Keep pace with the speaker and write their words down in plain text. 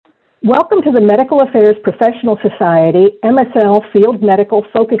Welcome to the Medical Affairs Professional Society MSL Field Medical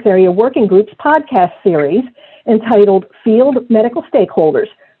Focus Area Working Group's podcast series entitled Field Medical Stakeholders,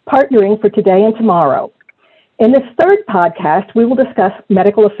 Partnering for Today and Tomorrow. In this third podcast, we will discuss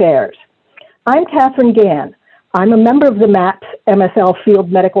medical affairs. I'm Catherine Gann. I'm a member of the MAPS MSL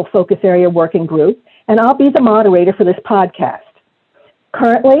Field Medical Focus Area Working Group, and I'll be the moderator for this podcast.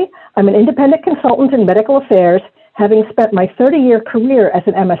 Currently, I'm an independent consultant in medical affairs, having spent my 30-year career as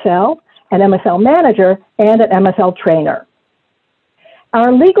an MSL manager, and an MSL trainer.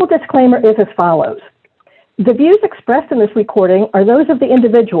 Our legal disclaimer is as follows. The views expressed in this recording are those of the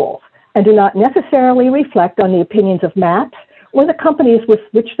individuals and do not necessarily reflect on the opinions of MAPS or the companies with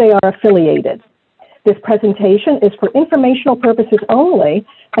which they are affiliated. This presentation is for informational purposes only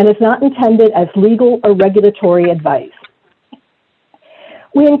and is not intended as legal or regulatory advice.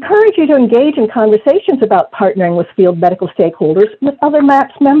 We encourage you to engage in conversations about partnering with field medical stakeholders with other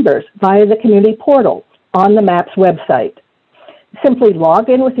MAPS members via the community portal on the MAPS website. Simply log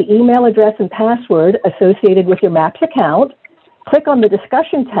in with the email address and password associated with your MAPS account, click on the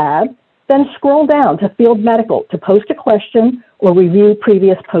discussion tab, then scroll down to Field Medical to post a question or review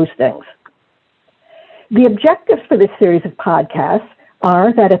previous postings. The objectives for this series of podcasts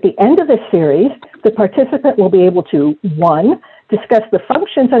are that at the end of this series, the participant will be able to, 1, discuss the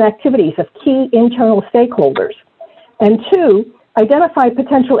functions and activities of key internal stakeholders, and 2, identify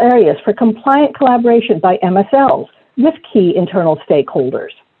potential areas for compliant collaboration by MSLs with key internal stakeholders.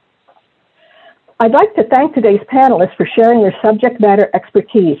 I'd like to thank today's panelists for sharing their subject matter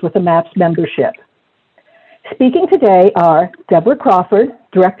expertise with the MAPS membership. Speaking today are Deborah Crawford,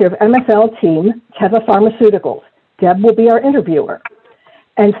 Director of MSL Team, Teva Pharmaceuticals. Deb will be our interviewer.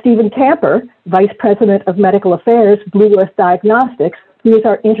 And Stephen Tamper, Vice President of Medical Affairs, Blue Earth Diagnostics, who is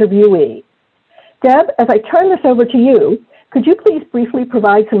our interviewee. Deb, as I turn this over to you, could you please briefly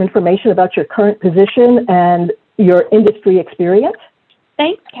provide some information about your current position and your industry experience?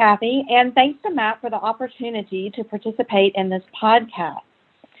 Thanks, Kathy, and thanks to Matt for the opportunity to participate in this podcast.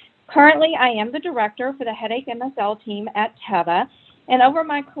 Currently, I am the director for the Headache MSL team at Teva, and over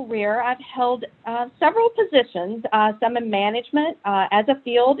my career, I've held several positions, some in management as a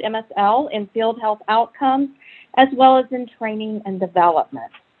field MSL in field health outcomes, as well as in training and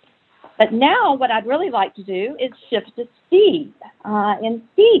development. But now what I'd really like to do is shift to Steve. And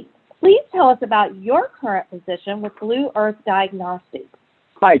Steve, please tell us about your current position with Blue Earth Diagnostics.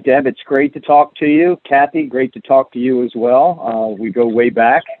 Hi, Deb. It's great to talk to you. Kathy, great to talk to you as well. We go way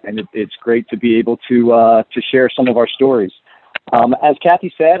back, and it's great to be able to share some of our stories. As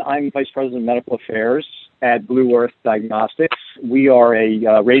Kathy said, I'm Vice President of Medical Affairs at Blue Earth Diagnostics. We are a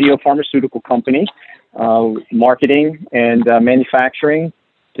radiopharmaceutical company, marketing and manufacturing,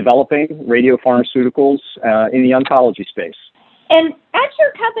 developing radiopharmaceuticals in the oncology space. And at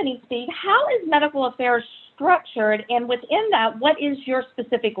your company, Steve, how is medical affairs structured, and within that, what is your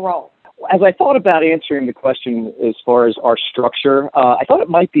specific role? As I thought about answering the question as far as our structure, I thought it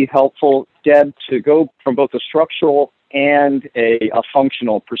might be helpful, Deb, to go from both a structural and a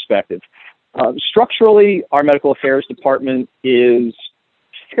functional perspective. Structurally, our medical affairs department is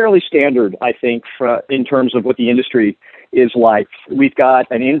fairly standard, I think, in terms of what the industry is like. We've got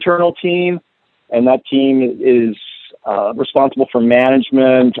an internal team, and that team is responsible for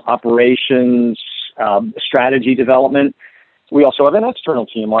management, operations, strategy development. We also have an external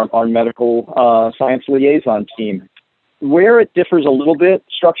team, our medical science liaison team. Where it differs a little bit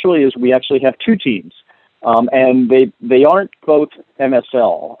structurally is we actually have two teams. And they aren't both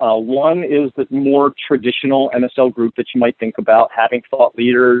MSL. One is the more traditional MSL group that you might think about, having thought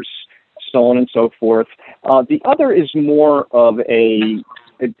leaders, so on and so forth. The other is more of a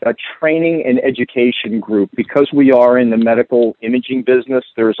training and education group. Because we are in the medical imaging business,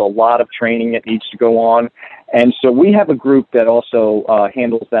 there's a lot of training that needs to go on. And so we have a group that also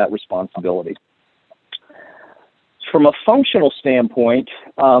handles that responsibility. From a functional standpoint,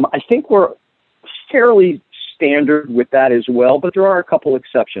 I think we're fairly standard with that as well, but there are a couple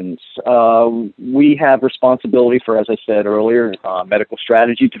exceptions. We have responsibility for, as I said earlier, medical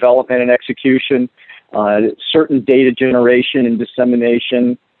strategy development and execution, certain data generation and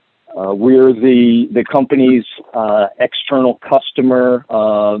dissemination. We're the company's external customer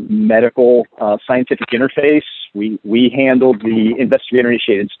medical scientific interface. We handle the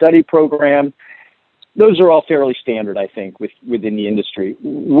investigator-initiated study program. Those are all fairly standard, I think, within the industry.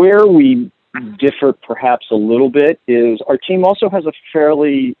 Where we differ perhaps a little bit is our team also has a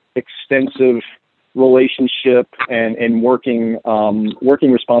fairly extensive relationship and working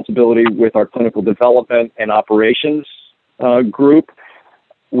responsibility with our clinical development and operations group.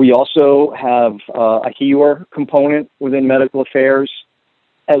 We also have a HEOR component within medical affairs.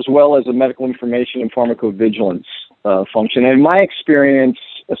 as well as a medical information and pharmacovigilance function. And in my experience,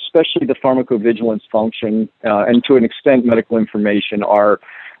 especially the pharmacovigilance function, and to an extent medical information, are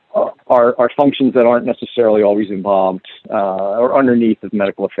functions that aren't necessarily always involved or underneath of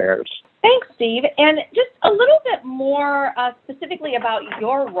medical affairs. Thanks, Steve. And just a little bit more specifically about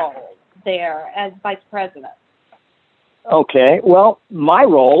your role there as Vice President. Okay. Well, my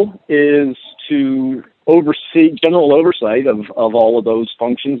role is to oversee general oversight of all of those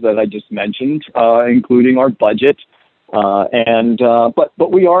functions that I just mentioned, including our budget.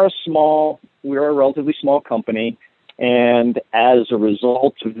 But we are a relatively small company. And as a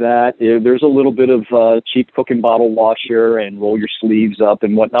result of that, there's a little bit of cheap cook and bottle wash here and roll your sleeves up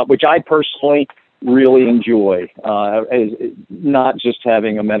and whatnot, which I personally really enjoy, not just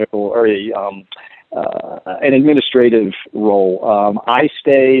having a medical or an administrative role. I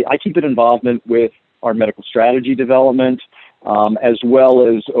keep an involvement with our medical strategy development, as well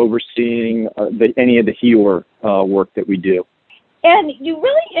as overseeing any of the HEOR work that we do. And you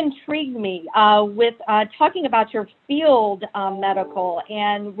really intrigued me with talking about your field medical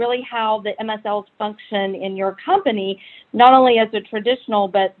and really how the MSLs function in your company, not only as a traditional,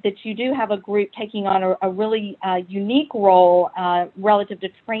 but that you do have a group taking on a really unique role relative to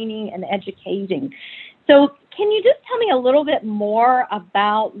training and educating. So can you just tell me a little bit more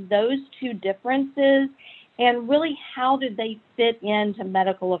about those two differences and really how did they fit into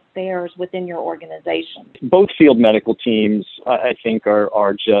medical affairs within your organization? Both field medical teams, I think,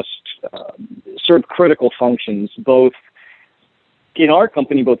 are just serve critical functions, both in our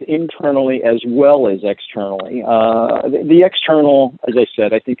company, both internally as well as externally. The external, as I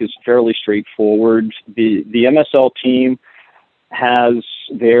said, I think is fairly straightforward. The MSL team has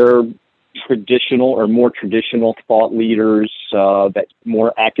their traditional or more traditional thought leaders, that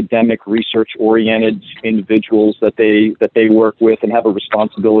more academic, research-oriented individuals that they work with and have a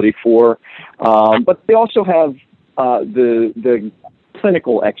responsibility for. But they also have the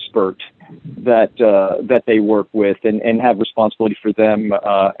clinical expert that they work with and have responsibility for them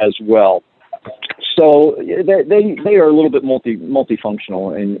as well. So they are a little bit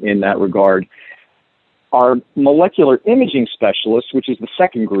multifunctional in that regard. Our molecular imaging specialists, which is the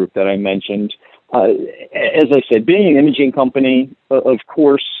second group that I mentioned, as I said, being an imaging company, of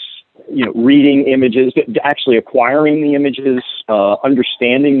course, reading images, actually acquiring the images,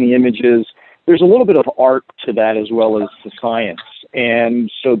 understanding the images, there's a little bit of art to that as well as the science. And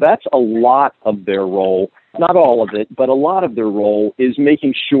so that's a lot of their role, not all of it, but a lot of their role is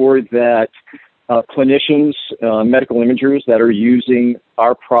making sure that clinicians, medical imagers that are using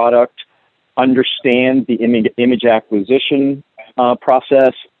our product understand the image acquisition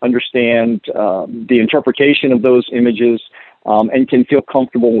process, understand the interpretation of those images, and can feel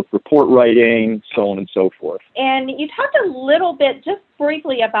comfortable with report writing, so on and so forth. And you talked a little bit, just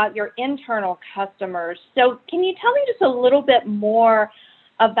briefly, about your internal customers. So can you tell me just a little bit more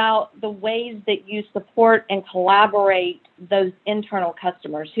about the ways that you support and collaborate those internal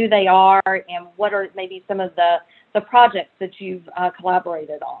customers, who they are, and what are maybe some of the projects that you've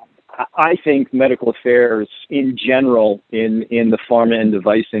collaborated on? I think medical affairs in general in the pharma and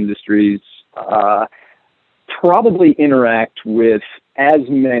device industries probably interact with as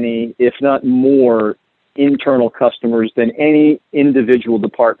many, if not more, internal customers than any individual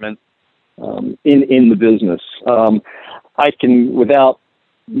department in the business. I can, without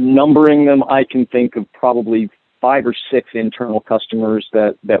numbering them, I can think of probably 5 or 6 internal customers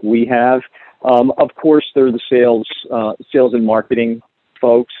that we have. Of course, they're the sales and marketing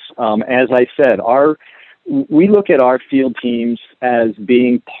folks. As I said, we look at our field teams as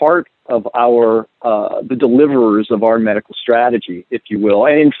being part of the deliverers of our medical strategy, if you will.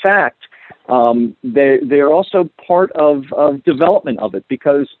 And in fact, they're also part of development of it,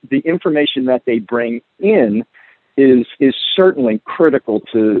 because the information that they bring in is certainly critical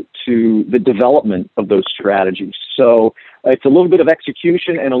to the development of those strategies. So it's a little bit of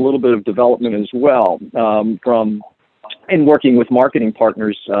execution and a little bit of development as well, and working with marketing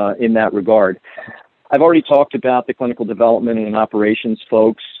partners in that regard. I've already talked about the clinical development and operations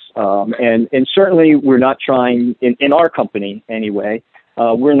folks, and certainly we're not trying, in our company anyway,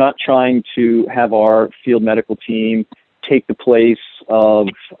 we're not trying to have our field medical team take the place of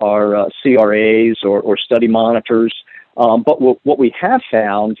our CRAs or study monitors. But what we have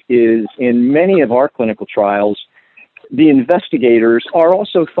found is in many of our clinical trials, the investigators are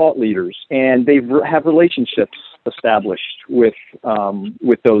also thought leaders, and they have relationships established with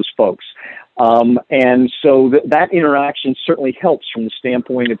those folks. And so that interaction certainly helps from the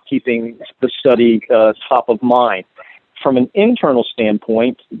standpoint of keeping the study top of mind. from an internal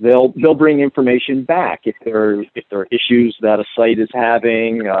standpoint, they'll bring information back if there are issues that a site is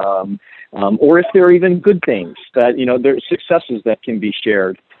having, or if there are even good things that, there are successes that can be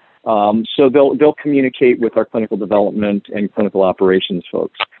shared. So they'll communicate with our clinical development and clinical operations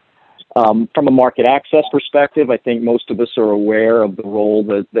folks. From a market access perspective, I think most of us are aware of the role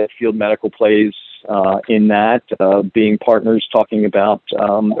that field medical plays in that, being partners, talking about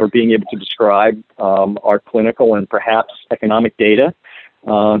or being able to describe our clinical and perhaps economic data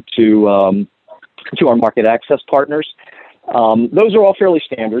to our market access partners. Those are all fairly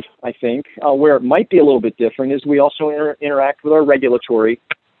standard, I think. Where it might be a little bit different is we also interact with our regulatory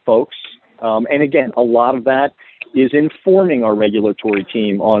folks. And again, a lot of that is informing our regulatory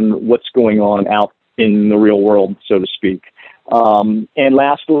team on what's going on out in the real world, so to speak. And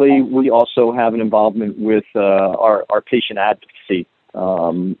lastly, we also have an involvement with our patient advocacy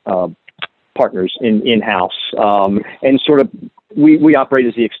partners in-house. And sort of we operate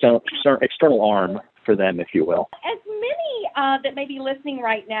as the external arm for them, if you will. As many that may be listening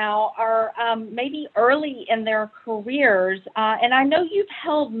right now are maybe early in their careers, and I know you've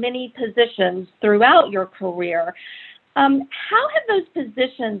held many positions throughout your career. How have those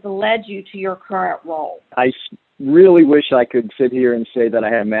positions led you to your current role? I really wish I could sit here and say that I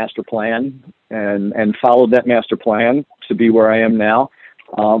had a master plan and followed that master plan to be where I am now.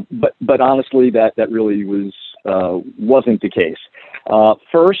 But honestly, that really wasn't the case.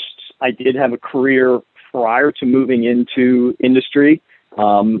 First, I did have a career prior to moving into industry,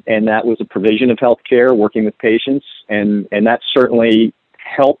 and that was a provision of healthcare, working with patients, and that certainly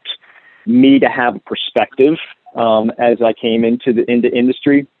helped me to have a perspective as I came into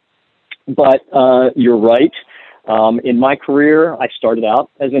industry. But you're right. In my career, I started out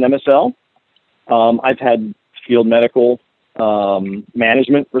as an MSL. I've had field medical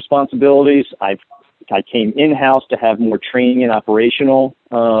management responsibilities. I came in-house to have more training and operational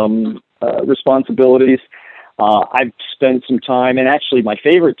responsibilities. I've spent some time, and actually my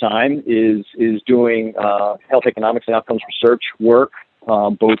favorite time is doing health economics and outcomes research work,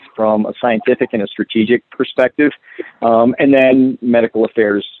 both from a scientific and a strategic perspective, and then medical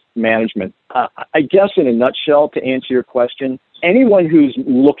affairs management. I guess in a nutshell, to answer your question, anyone who's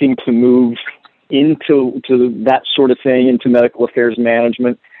looking to move into that sort of thing, into medical affairs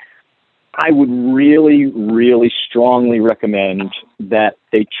management, I would really, really strongly recommend that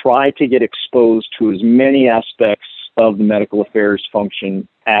they try to get exposed to as many aspects of the medical affairs function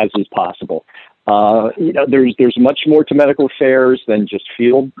as is possible. There's much more to medical affairs than just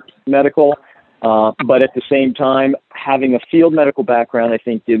field medical, but at the same time, having a field medical background, I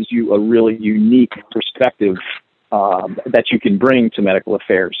think, gives you a really unique perspective that you can bring to medical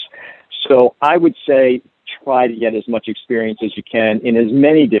affairs. So I would say try to get as much experience as you can in as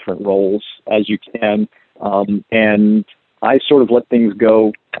many different roles as you can, and I sort of let things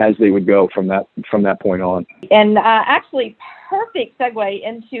go as they would go from that point on. And actually, perfect segue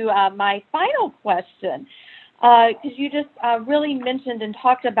into my final question, because you just really mentioned and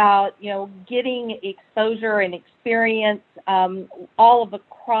talked about getting exposure and experience all of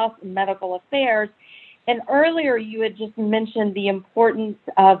across medical affairs. And earlier, you had just mentioned the importance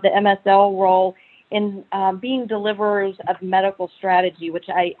of the MSL role in being deliverers of medical strategy, which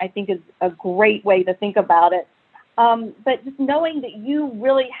I think is a great way to think about it. But just knowing that you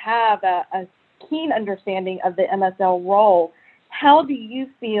really have a keen understanding of the MSL role, how do you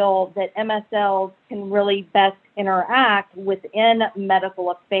feel that MSLs can really best interact within medical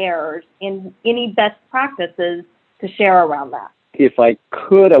affairs, and any best practices to share around that? If I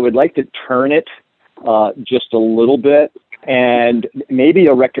could, I would like to turn it just a little bit, and maybe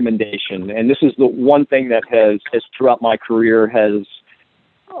a recommendation. And this is the one thing that has throughout my career has,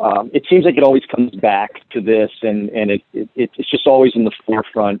 it seems like it always comes back to this, and it's just always in the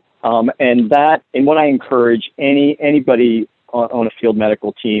forefront. And what I encourage anybody on a field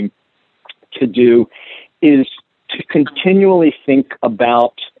medical team to do is to continually think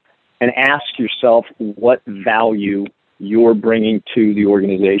about and ask yourself what value you're bringing to the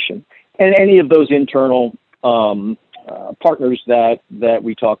organization. And any of those internal partners that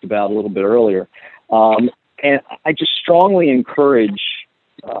we talked about a little bit earlier. And I just strongly encourage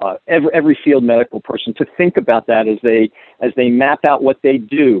every field medical person to think about that as they map out what they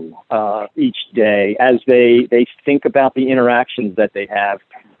do each day, as they think about the interactions that they have.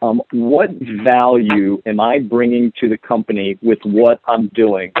 What value am I bringing to the company with what I'm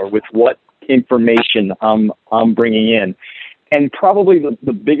doing, or with what information I'm bringing in? And probably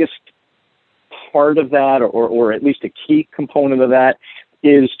the biggest part of that, or at least a key component of that,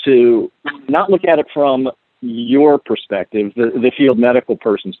 is to not look at it from your perspective, the field medical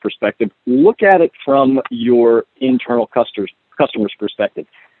person's perspective, look at it from your internal customer's perspective.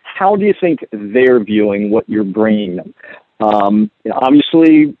 How do you think they're viewing what you're bringing them?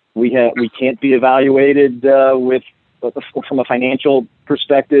 Obviously, we can't be evaluated from a financial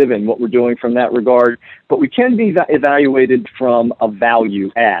perspective and what we're doing from that regard, but we can be evaluated from a value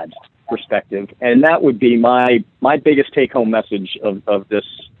add perspective, and that would be my biggest take-home message of this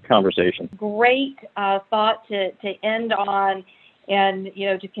conversation. Great thought to end on, and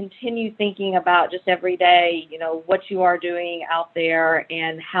to continue thinking about just every day, what you are doing out there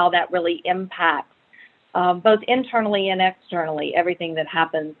and how that really impacts both internally and externally everything that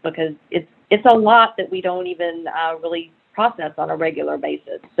happens, because it's a lot that we don't even really process on a regular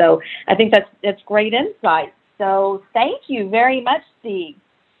basis. So I think that's great insight. So thank you very much, Steve.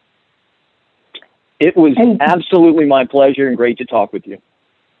 It was absolutely my pleasure and great to talk with you.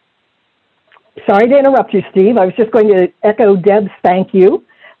 Sorry to interrupt you, Steve. I was just going to echo Deb's thank you.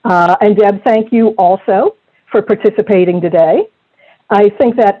 And Deb, thank you also for participating today. I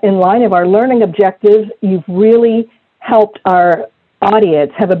think that in line of our learning objectives, you've really helped our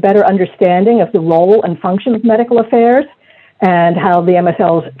audience have a better understanding of the role and function of medical affairs and how the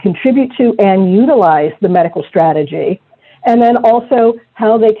MSLs contribute to and utilize the medical strategy, and then also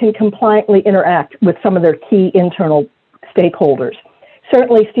how they can compliantly interact with some of their key internal stakeholders.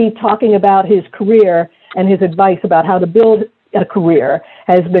 Certainly, Steve talking about his career and his advice about how to build a career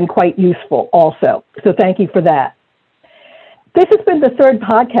has been quite useful also. So thank you for that. This has been the third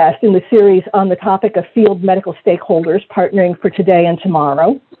podcast in the series on the topic of field medical stakeholders partnering for today and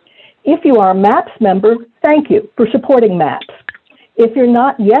tomorrow. If you are a MAPS member, thank you for supporting MAPS. If you're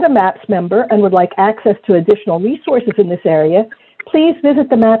not yet a MAPS member and would like access to additional resources in this area, please visit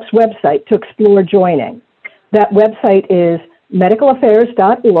the MAPS website to explore joining. That website is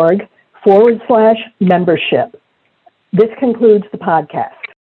medicalaffairs.org/membership. This concludes the podcast.